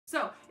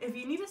So, if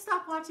you need to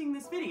stop watching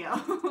this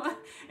video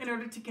in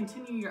order to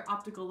continue your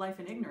optical life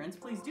in ignorance,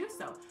 please do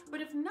so. But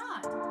if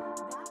not,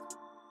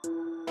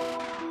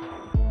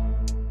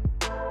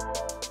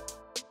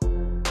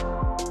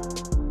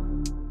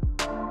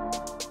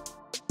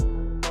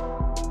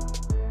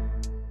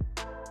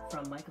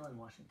 From Michael in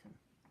Washington.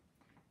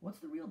 What's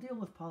the real deal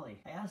with poly?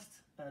 I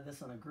asked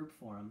this on a group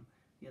forum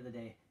the other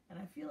day, and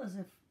I feel as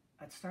if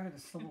I'd started a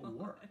civil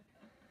war.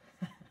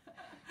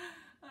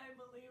 I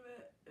believe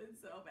it.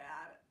 It's so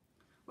bad.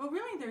 Well,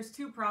 really, there's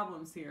two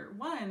problems here.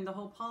 One, the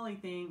whole poly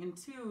thing, and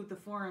two, the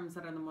forums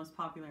that are the most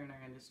popular in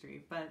our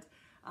industry. But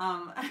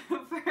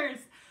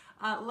first,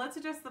 let's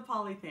address the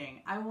poly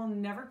thing. I will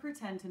never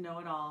pretend to know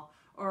it all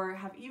or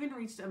have even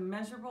reached a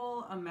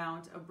measurable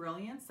amount of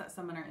brilliance that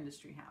some in our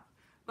industry have.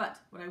 But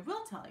what I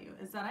will tell you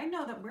is that I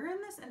know that we're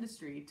in this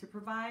industry to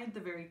provide the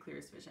very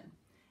clearest vision.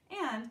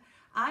 And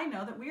I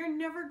know that we are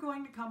never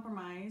going to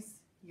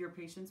compromise your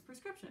patient's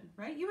prescription,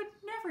 right? You would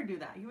never do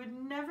that. You would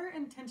never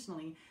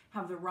intentionally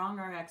have the wrong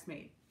RX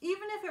made.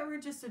 Even if it were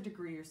just a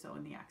degree or so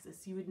in the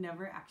axis, you would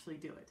never actually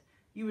do it.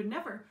 You would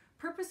never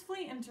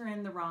purposefully enter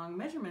in the wrong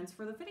measurements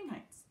for the fitting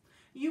heights.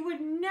 You would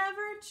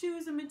never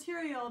choose a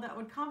material that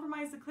would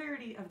compromise the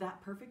clarity of that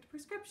perfect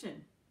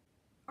prescription.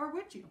 Or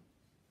would you?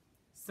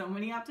 So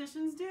many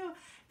opticians do.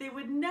 They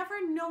would never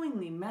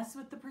knowingly mess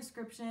with the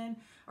prescription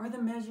or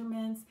the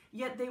measurements,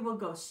 yet they will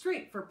go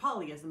straight for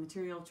poly as a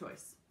material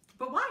choice.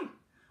 But why?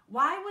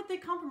 Why would they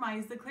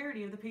compromise the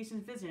clarity of the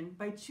patient's vision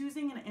by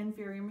choosing an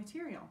inferior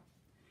material?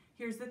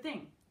 Here's the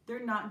thing,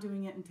 they're not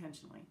doing it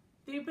intentionally.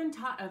 They've been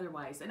taught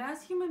otherwise, and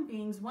as human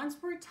beings, once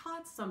we're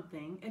taught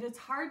something, it is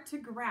hard to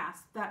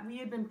grasp that we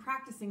had been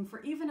practicing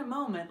for even a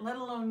moment, let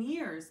alone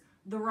years,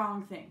 the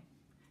wrong thing.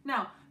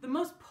 Now, the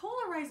most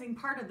polarizing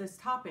part of this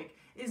topic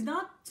is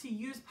not to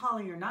use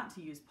poly or not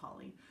to use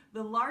poly.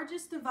 The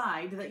largest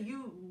divide that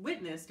you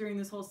witnessed during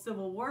this whole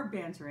Civil War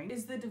bantering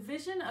is the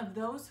division of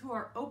those who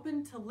are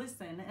open to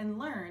listen and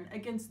learn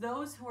against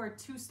those who are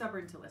too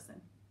stubborn to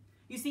listen.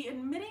 You see,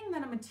 admitting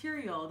that a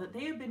material that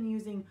they have been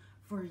using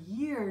for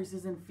years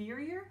is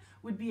inferior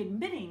would be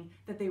admitting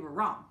that they were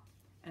wrong.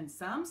 And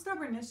some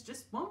stubbornness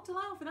just won't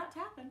allow for that to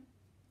happen.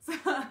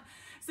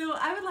 So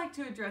I would like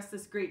to address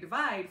this great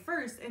divide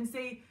first and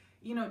say,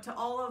 to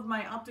all of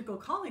my optical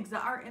colleagues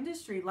that our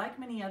industry, like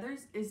many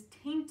others, is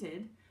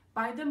tainted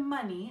by the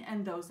money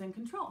and those in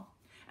control.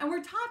 And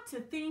we're taught to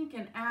think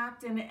and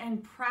act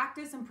and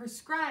practice and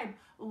prescribe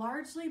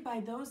largely by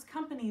those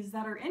companies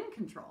that are in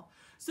control.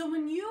 So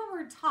when you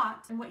were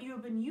taught and what you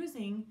have been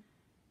using,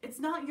 it's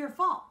not your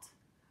fault.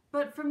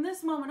 But from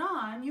this moment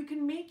on, you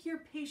can make your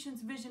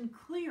patient's vision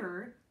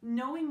clearer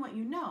knowing what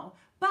you know.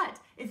 But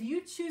if you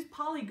choose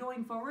poly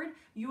going forward,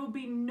 you will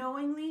be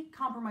knowingly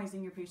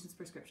compromising your patient's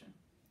prescription.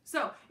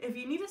 So if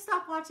you need to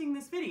stop watching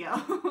this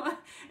video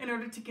in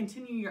order to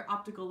continue your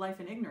optical life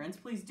in ignorance,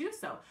 please do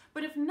so.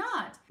 But if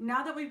not,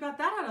 now that we've got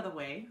that out of the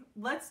way,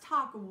 let's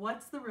talk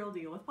what's the real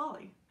deal with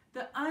poly.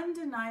 The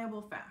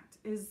undeniable fact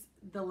is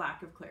the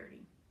lack of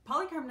clarity.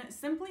 Polycarbonate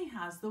simply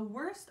has the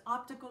worst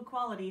optical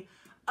quality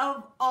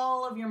of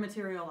all of your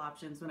material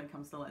options when it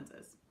comes to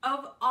lenses.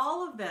 Of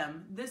all of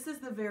them, this is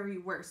the very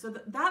worst. So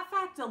that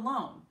fact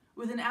alone,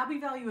 with an ABI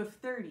value of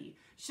 30,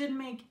 should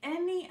make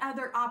any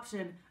other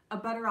option a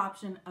better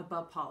option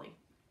above poly,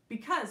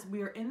 because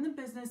we are in the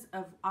business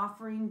of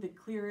offering the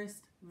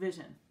clearest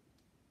vision.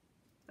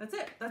 That's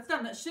it. That's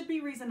done. That should be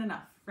reason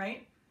enough,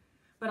 right?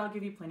 But I'll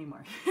give you plenty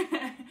more.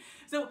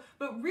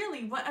 But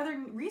really, what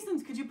other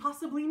reasons could you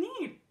possibly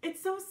need?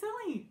 It's so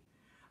silly.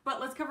 But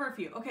let's cover a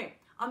few. Okay,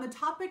 on the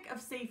topic of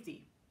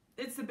safety,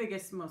 it's the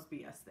biggest, most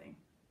BS thing,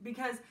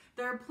 because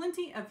there are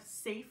plenty of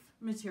safe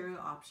material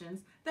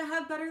options that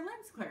have better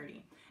lens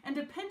clarity. And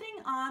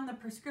depending on the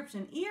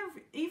prescription,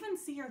 even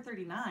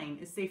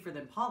CR39 is safer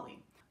than poly.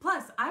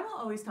 Plus, I will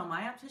always tell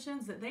my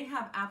opticians that they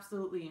have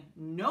absolutely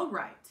no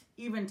right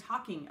even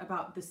talking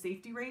about the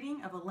safety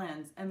rating of a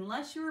lens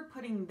unless you are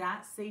putting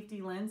that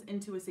safety lens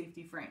into a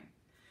safety frame.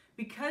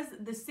 Because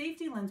the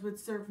safety lens would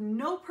serve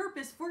no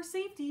purpose for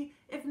safety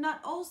if not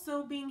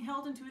also being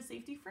held into a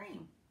safety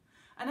frame.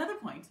 Another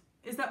point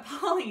is that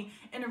poly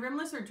in a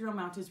rimless or drill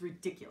mount is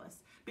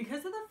ridiculous. Because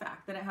of the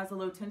fact that it has a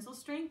low tensile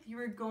strength, you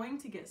are going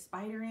to get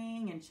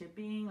spidering and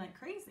chipping like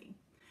crazy.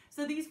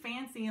 So these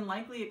fancy and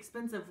likely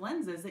expensive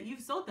lenses that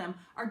you've sold them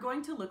are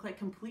going to look like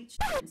complete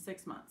shit in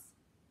 6 months.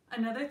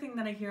 Another thing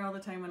that I hear all the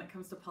time when it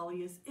comes to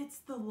poly is, it's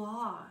the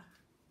law.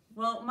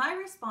 Well, my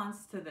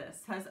response to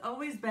this has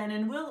always been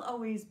and will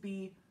always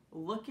be,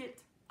 look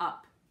it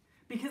up.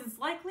 Because it's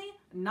likely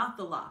not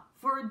the law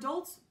for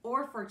adults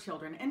or for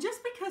children. And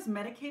just because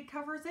Medicaid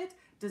covers it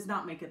does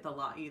not make it the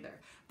law either.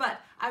 But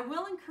I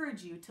will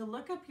encourage you to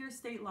look up your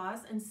state laws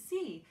and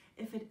see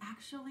if it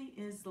actually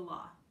is the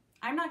law.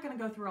 I'm not going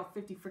to go through all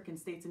 50 freaking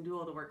states and do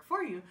all the work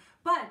for you,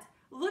 but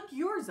look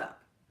yours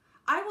up.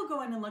 I will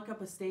go in and look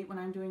up a state when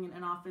I'm doing an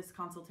in-office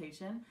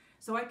consultation,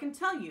 so I can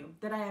tell you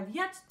that I have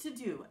yet to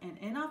do an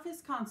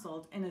in-office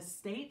consult in a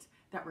state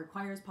that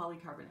requires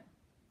polycarbonate.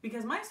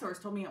 Because my source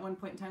told me at one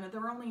point in time that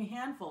there were only a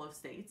handful of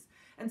states.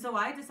 And so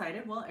I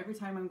decided, well, every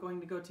time I'm going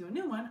to go to a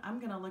new one, I'm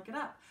going to look it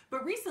up.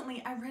 But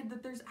recently I read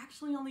that there's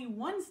actually only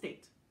one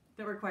state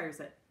that requires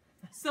it.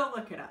 So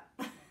look it up.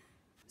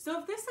 So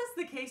if this is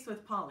the case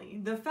with poly,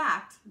 the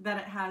fact that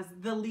it has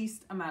the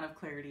least amount of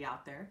clarity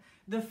out there,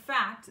 the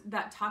fact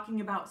that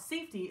talking about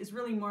safety is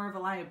really more of a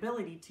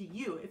liability to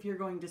you if you're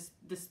going to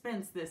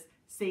dispense this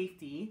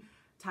safety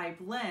type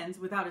lens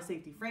without a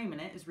safety frame in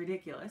it is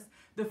ridiculous.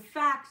 The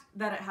fact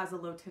that it has a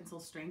low tensile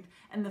strength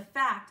and the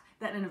fact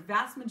that in a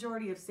vast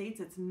majority of states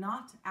it's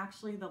not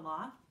actually the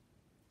law,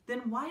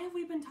 then why have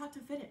we been taught to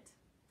fit it?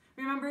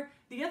 Remember,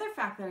 the other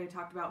fact that I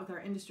talked about with our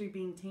industry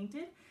being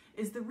tainted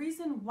is the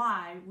reason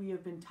why we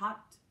have been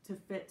taught to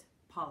fit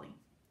poly.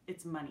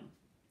 It's money.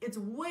 It's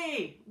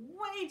way,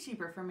 way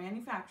cheaper for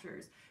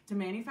manufacturers to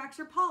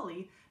manufacture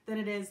poly than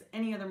it is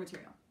any other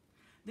material.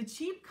 The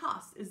cheap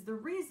cost is the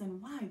reason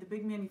why the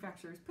big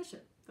manufacturers push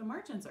it. The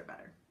margins are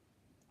better.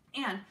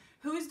 And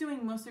who is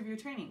doing most of your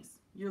trainings?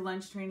 Your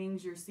lunch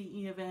trainings, your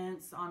CE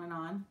events, on and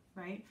on,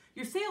 right?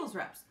 Your sales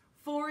reps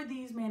for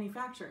these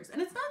manufacturers.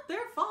 And it's not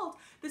their fault.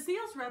 The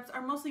sales reps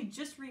are mostly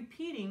just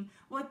repeating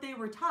what they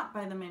were taught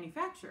by the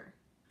manufacturer.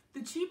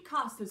 The cheap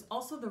cost is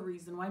also the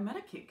reason why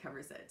Medicaid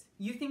covers it.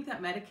 You think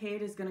that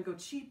Medicaid is going to go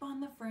cheap on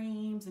the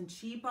frames and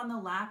cheap on the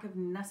lack of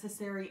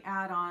necessary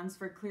add-ons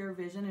for clear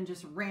vision and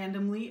just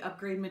randomly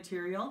upgrade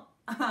material?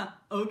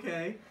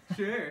 Okay,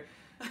 sure.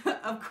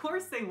 Of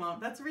course they won't.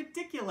 That's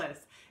ridiculous.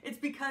 It's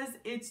because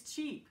it's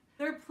cheap.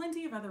 There are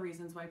plenty of other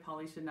reasons why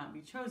poly should not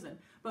be chosen.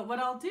 But what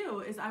I'll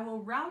do is I will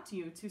route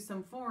you to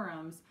some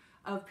forums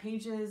of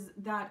pages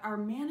that are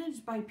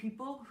managed by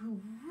people who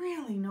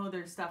really know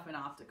their stuff in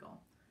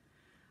optical.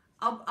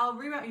 I'll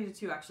reroute you to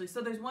two actually.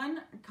 So there's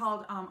one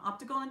called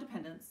Optical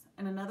Independence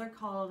and another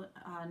called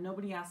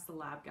Nobody Asked the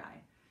Lab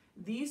Guy.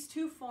 These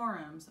two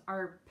forums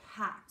are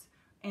packed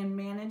and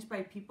managed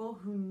by people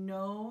who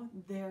know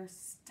their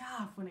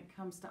stuff when it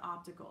comes to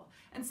optical.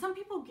 And some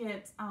people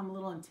get a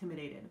little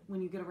intimidated when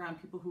you get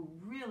around people who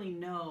really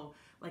know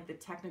like the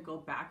technical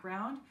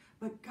background.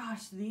 But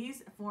gosh,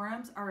 these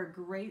forums are a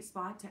great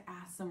spot to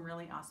ask some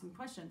really awesome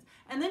questions.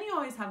 And then you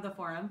always have the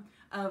forum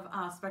of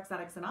Specs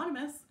Addicts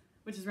Anonymous,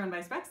 which is run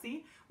by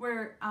Spexy,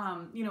 where,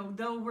 you know,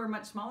 though we're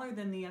much smaller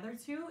than the other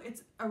two,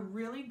 it's a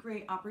really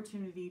great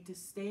opportunity to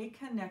stay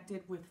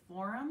connected with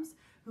forums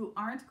who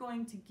aren't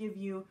going to give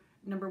you,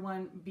 number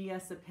one,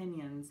 BS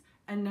opinions,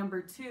 and number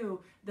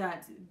two,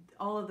 that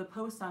all of the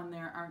posts on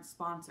there aren't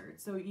sponsored.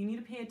 So you need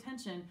to pay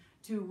attention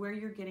to where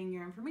you're getting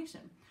your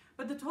information.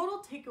 But the total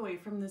takeaway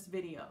from this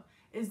video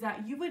is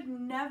that you would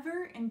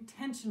never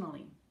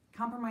intentionally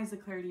compromise the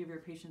clarity of your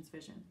patient's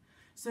vision.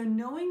 So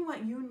knowing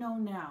what you know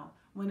now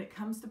when it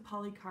comes to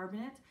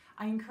polycarbonate,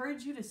 I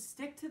encourage you to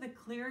stick to the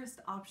clearest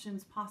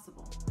options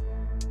possible.